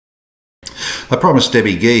I promised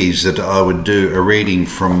Debbie Gees that I would do a reading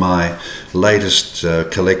from my latest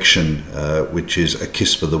collection, which is A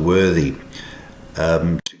Kiss for the Worthy,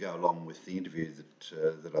 to go along with the interview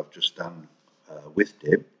that I've just done with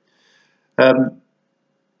Deb.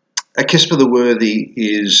 A Kiss for the Worthy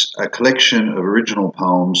is a collection of original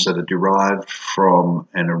poems that are derived from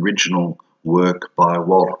an original work by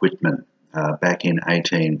Walt Whitman back in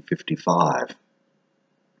 1855.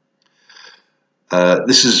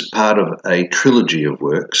 This is part of a trilogy of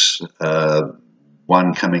works,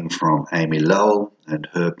 one coming from Amy Lowell and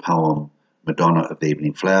her poem Madonna of the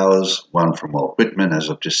Evening Flowers, one from Walt Whitman, as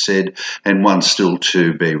I've just said, and one still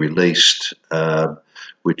to be released,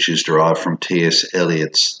 which is derived from T.S.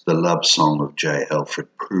 Eliot's The Love Song of J. Alfred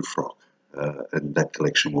Prufrock, and that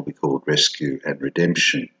collection will be called Rescue and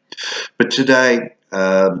Redemption. But today,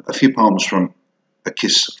 a few poems from A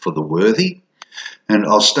Kiss for the Worthy, and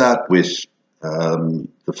I'll start with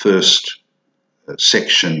the first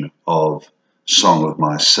section of Song of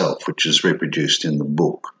Myself, which is reproduced in the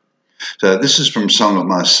book. So this is from Song of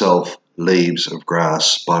Myself, Leaves of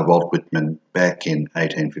Grass by Walt Whitman back in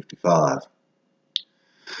 1855.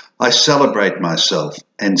 I celebrate myself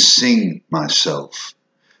and sing myself,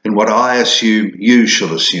 and what I assume you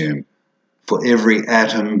shall assume, for every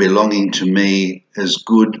atom belonging to me as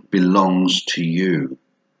good belongs to you.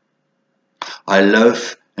 I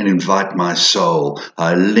loaf and invite my soul.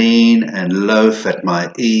 I lean and loaf at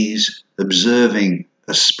my ease, observing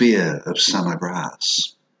a spear of summer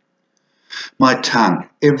grass. My tongue,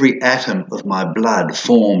 every atom of my blood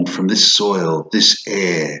formed from this soil, this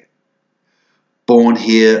air. Born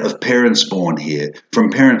here of parents born here, from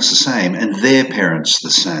parents the same, and their parents the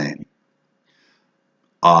same.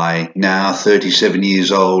 I, now 37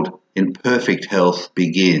 years old, in perfect health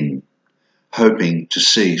begin, hoping to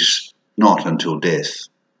cease not until death.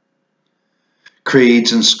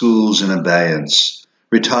 Creeds and schools in abeyance,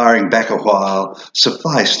 retiring back a while,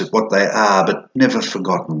 sufficed at what they are, but never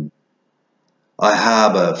forgotten. I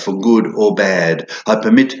harbour for good or bad, I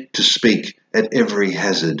permit to speak at every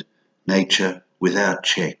hazard, nature without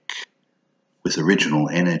check, with original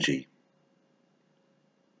energy.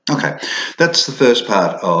 Okay, that's the first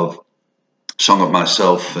part of Song of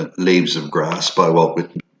Myself, Leaves of Grass by Walt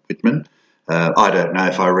Whitman. I don't know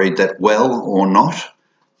if I read that well or not,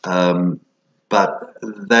 but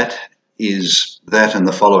that and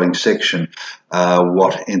the following section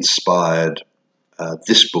what inspired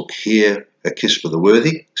this book here, A Kiss for the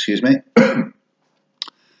Worthy, excuse me.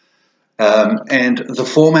 And the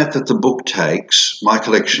format that the book takes, my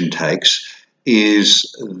collection takes,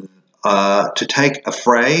 is to take a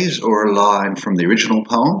phrase or a line from the original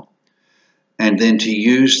poem and then to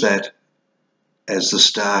use that as the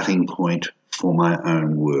starting point for my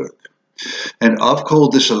own work. And I've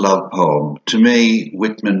called this a love poem. To me,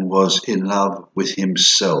 Whitman was in love with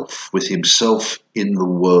himself in the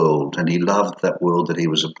world, and he loved that world that he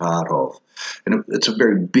was a part of. And it's a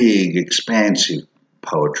very big, expansive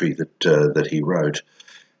poetry that he wrote.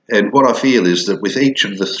 And what I feel is that with each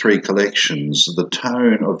of the three collections, the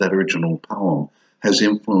tone of that original poem has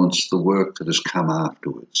influenced the work that has come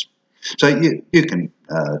afterwards. So you can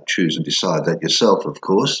choose and decide that yourself, of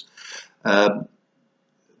course.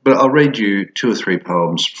 But I'll read you two or three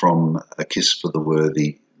poems from A Kiss for the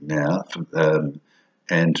Worthy now,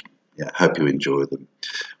 and hope you enjoy them.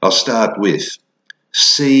 I'll start with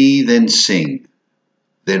See, then sing,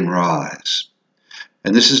 then rise.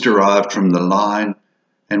 And this is derived from the line,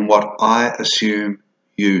 and what I assume,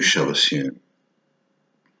 you shall assume.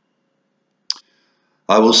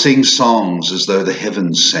 I will sing songs as though the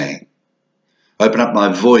heavens sang. Open up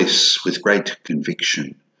my voice with great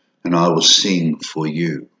conviction, and I will sing for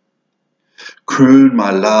you. Croon my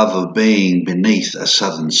love of being beneath a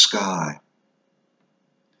southern sky.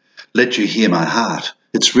 Let you hear my heart,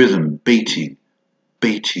 its rhythm beating,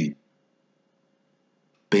 beating,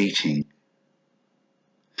 beating.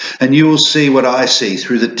 And you will see what I see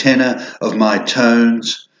through the tenor of my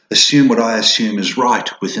tones, assume what I assume is right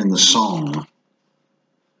within the song.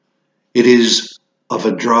 It is of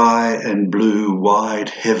a dry and blue wide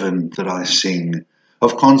heaven that I sing,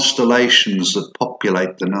 of constellations that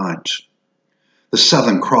populate the night, the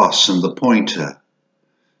Southern Cross and the Pointer.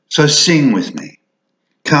 So sing with me.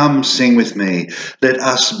 Come sing with me. Let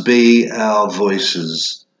us be our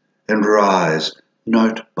voices and rise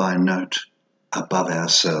note by note above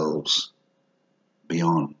ourselves,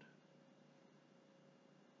 beyond.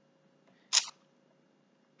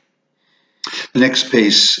 The next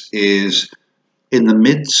piece is In the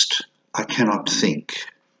Midst I Cannot Think,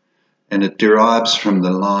 and it derives from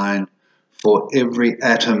the line, for every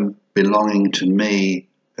atom belonging to me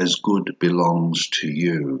as good belongs to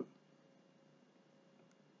you.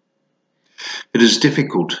 It is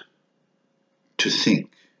difficult to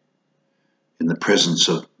think in the presence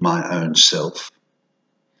of my own self.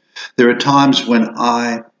 There are times when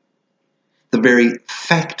the very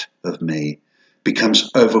fact of me becomes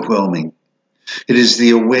overwhelming. It is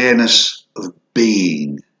the awareness of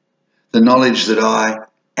being, the knowledge that I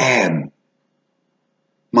am.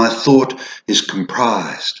 My thought is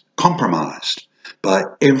compromised by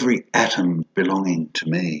every atom belonging to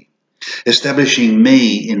me, establishing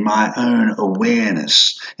me in my own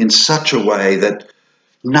awareness in such a way that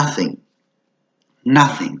nothing,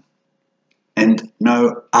 and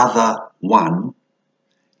no other one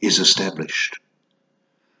is established.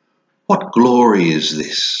 What glory is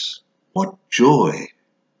this? What joy?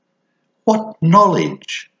 What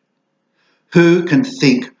knowledge? Who can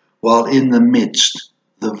think while in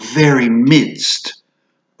the very midst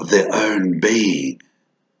of their own being?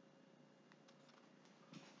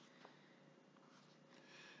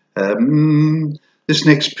 This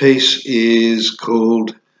next piece is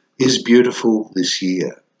called Is Beautiful This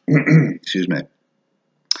Year. Excuse me.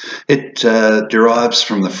 It derives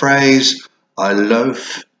from the phrase, I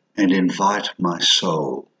loaf and invite my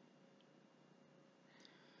soul.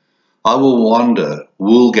 I will wander,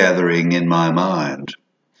 wool gathering in my mind,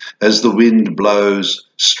 as the wind blows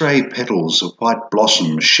stray petals of white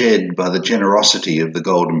blossom shed by the generosity of the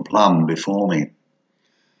golden plum before me.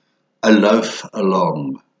 I loaf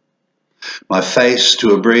along, my face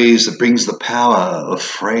to a breeze that brings the power of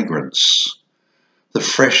fragrance, the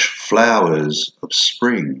fresh flowers of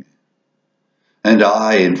spring, and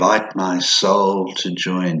I invite my soul to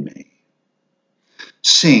join me.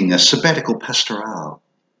 Sing a sabbatical pastoral,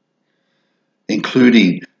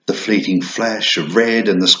 including the fleeting flash of red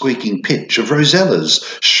and the squeaking pitch of rosellas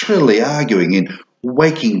shrilly arguing in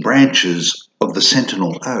waking branches of the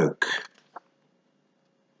sentinel oak.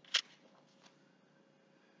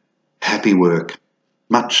 Happy work,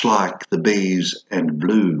 much like the bees and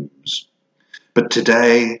blooms, but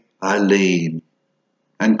today I lean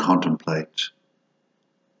and contemplate,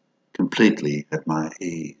 completely at my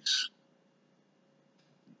ease.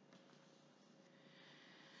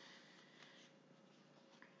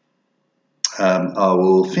 I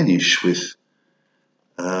will finish with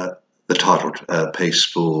the title piece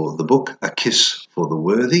for the book, A Kiss for the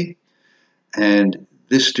Worthy, and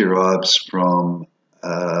this derives from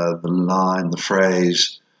the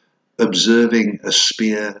phrase, observing a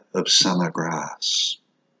spear of summer grass.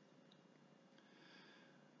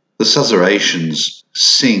 The susurrations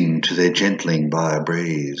sing to their gentling by a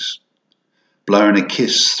breeze, blown a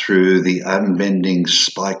kiss through the unbending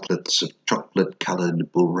spikelets of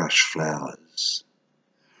chocolate-coloured bulrush flowers,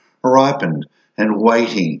 ripened and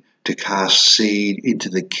waiting to cast seed into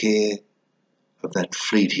the care of that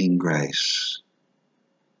fleeting grace.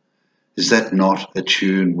 Is that not a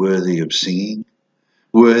tune worthy of singing,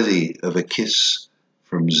 worthy of a kiss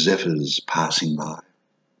from zephyrs passing by?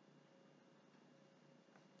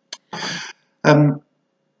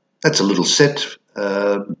 That's a little set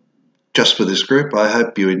just for this group. I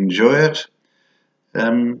hope you enjoy it.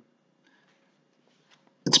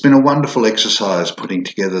 It's been a wonderful exercise putting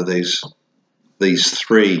together these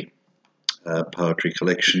three poetry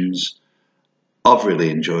collections. I've really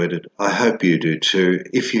enjoyed it. I hope you do too.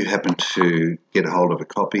 If you happen to get a hold of a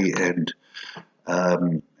copy and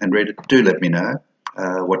read it, do let me know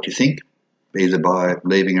what you think, either by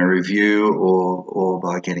leaving a review or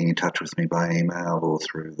by getting in touch with me by email or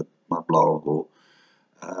through my blog or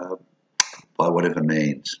by whatever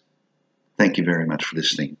means. Thank you very much for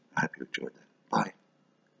listening. I hope you enjoyed that. Bye.